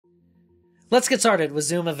Let's get started with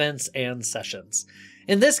Zoom events and sessions.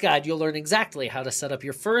 In this guide, you'll learn exactly how to set up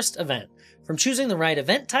your first event, from choosing the right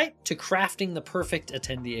event type to crafting the perfect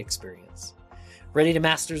attendee experience. Ready to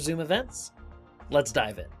master Zoom events? Let's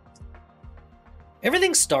dive in.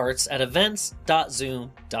 Everything starts at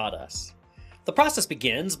events.zoom.us. The process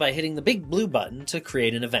begins by hitting the big blue button to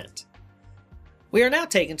create an event. We are now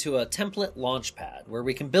taken to a template launchpad where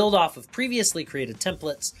we can build off of previously created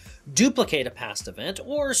templates, duplicate a past event,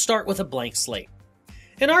 or start with a blank slate.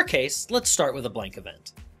 In our case, let's start with a blank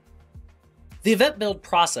event. The event build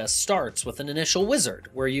process starts with an initial wizard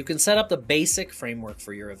where you can set up the basic framework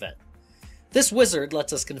for your event. This wizard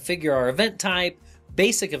lets us configure our event type,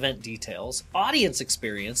 basic event details, audience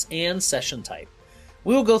experience, and session type.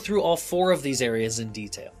 We will go through all four of these areas in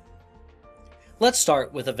detail. Let's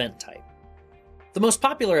start with event type. The most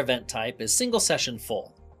popular event type is single session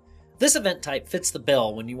full. This event type fits the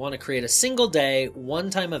bill when you want to create a single day,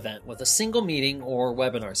 one-time event with a single meeting or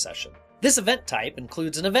webinar session. This event type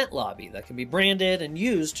includes an event lobby that can be branded and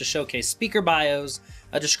used to showcase speaker bios,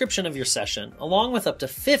 a description of your session, along with up to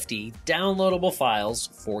 50 downloadable files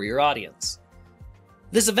for your audience.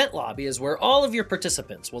 This event lobby is where all of your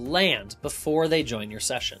participants will land before they join your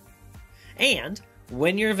session. And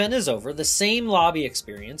when your event is over, the same lobby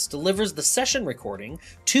experience delivers the session recording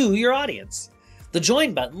to your audience. The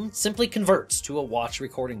join button simply converts to a watch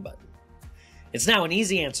recording button. It's now an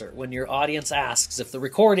easy answer when your audience asks if the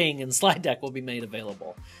recording and slide deck will be made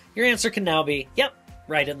available. Your answer can now be, yep,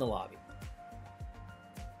 right in the lobby.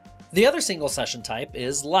 The other single session type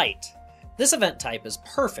is light. This event type is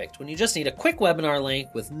perfect when you just need a quick webinar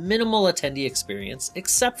link with minimal attendee experience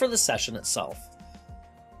except for the session itself.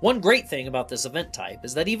 One great thing about this event type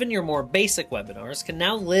is that even your more basic webinars can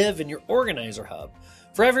now live in your organizer hub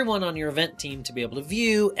for everyone on your event team to be able to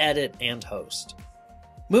view, edit, and host.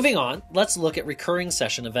 Moving on, let's look at recurring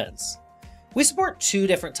session events. We support two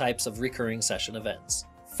different types of recurring session events.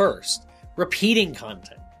 First, repeating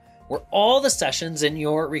content, where all the sessions in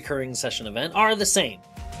your recurring session event are the same.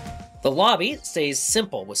 The lobby stays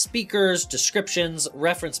simple with speakers, descriptions,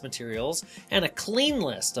 reference materials, and a clean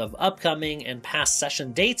list of upcoming and past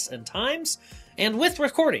session dates and times, and with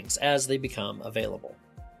recordings as they become available.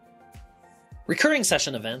 Recurring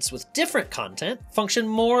session events with different content function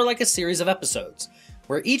more like a series of episodes,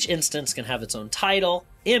 where each instance can have its own title,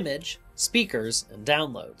 image, speakers, and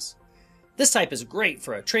downloads. This type is great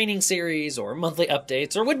for a training series or monthly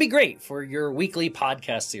updates, or would be great for your weekly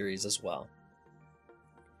podcast series as well.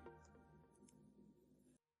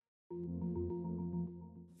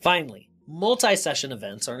 Finally, multi-session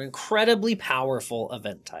events are an incredibly powerful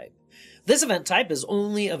event type. This event type is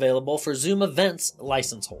only available for Zoom Events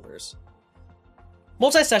license holders.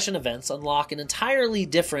 Multi-session events unlock an entirely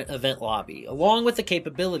different event lobby, along with the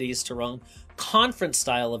capabilities to run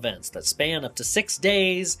conference-style events that span up to 6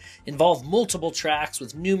 days, involve multiple tracks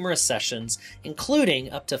with numerous sessions,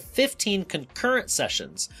 including up to 15 concurrent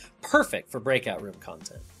sessions, perfect for breakout room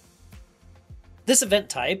content. This event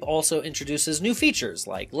type also introduces new features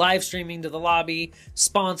like live streaming to the lobby,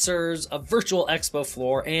 sponsors, a virtual expo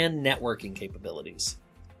floor, and networking capabilities.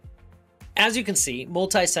 As you can see,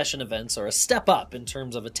 multi-session events are a step up in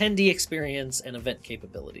terms of attendee experience and event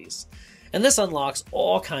capabilities, and this unlocks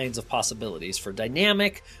all kinds of possibilities for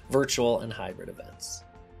dynamic, virtual, and hybrid events.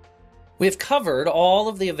 We have covered all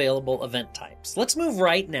of the available event types. Let's move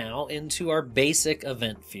right now into our basic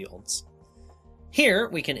event fields. Here,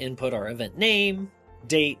 we can input our event name,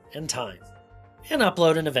 date, and time, and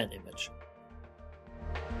upload an event image.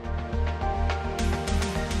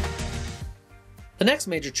 The next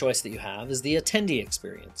major choice that you have is the attendee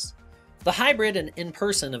experience. The hybrid and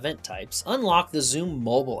in-person event types unlock the Zoom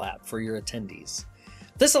mobile app for your attendees.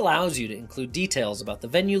 This allows you to include details about the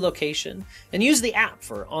venue location and use the app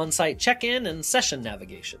for on-site check-in and session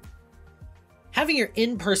navigation. Having your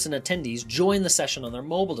in-person attendees join the session on their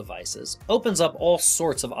mobile devices opens up all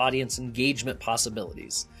sorts of audience engagement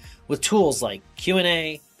possibilities, with tools like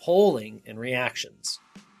Q&A, polling, and reactions.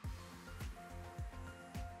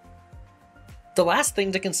 The last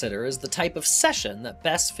thing to consider is the type of session that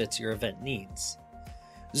best fits your event needs.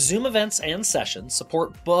 Zoom events and sessions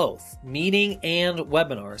support both meeting and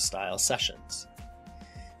webinar style sessions.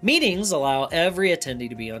 Meetings allow every attendee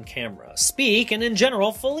to be on camera, speak, and in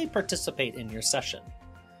general, fully participate in your session.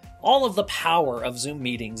 All of the power of Zoom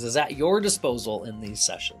meetings is at your disposal in these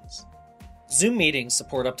sessions. Zoom meetings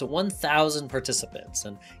support up to 1,000 participants,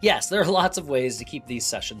 and yes, there are lots of ways to keep these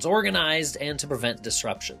sessions organized and to prevent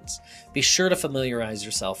disruptions. Be sure to familiarize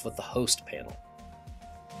yourself with the host panel.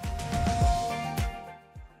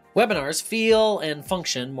 Webinars feel and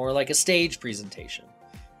function more like a stage presentation.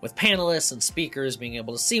 with panelists and speakers being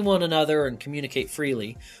able to see one another and communicate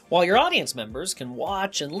freely, while your audience members can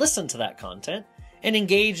watch and listen to that content and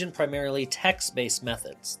engage in primarily text-based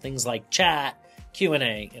methods, things like chat,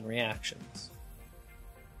 Q&A, and reactions.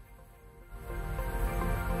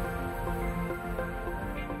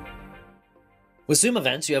 With Zoom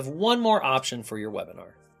Events, you have one more option for your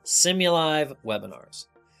webinar: Simulive Webinars.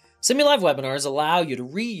 Simulive Webinars allow you to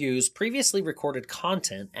reuse previously recorded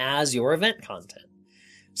content as your event content.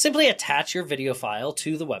 Simply attach your video file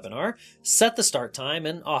to the webinar, set the start time,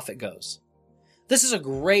 and off it goes. This is a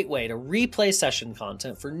great way to replay session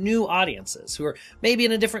content for new audiences who are maybe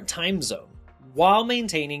in a different time zone, while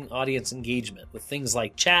maintaining audience engagement with things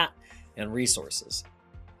like chat and resources.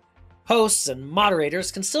 Hosts and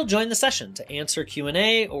moderators can still join the session to answer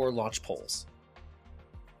Q&A or launch polls.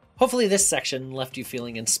 Hopefully this section left you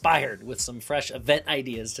feeling inspired with some fresh event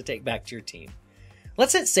ideas to take back to your team.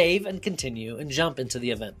 Let's hit save and continue and jump into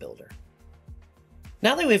the event builder.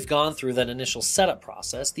 Now that we've gone through that initial setup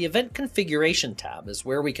process, the event configuration tab is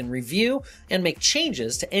where we can review and make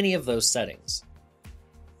changes to any of those settings.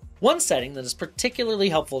 One setting that is particularly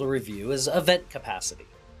helpful to review is event capacity.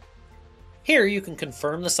 Here you can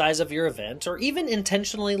confirm the size of your event or even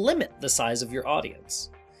intentionally limit the size of your audience.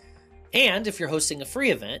 And if you're hosting a free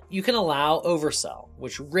event, you can allow oversell,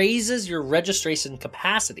 which raises your registration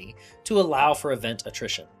capacity to allow for event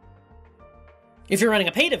attrition. If you're running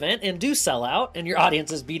a paid event and do sell out and your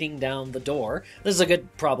audience is beating down the door, this is a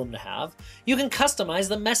good problem to have, you can customize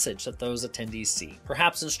the message that those attendees see,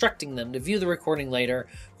 perhaps instructing them to view the recording later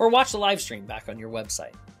or watch the live stream back on your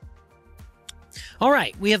website. All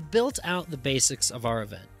right, we have built out the basics of our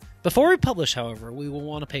event. Before we publish, however, we will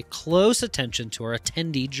want to pay close attention to our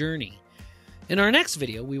attendee journey. In our next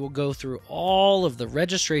video, we will go through all of the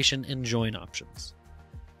registration and join options.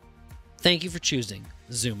 Thank you for choosing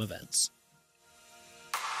Zoom Events.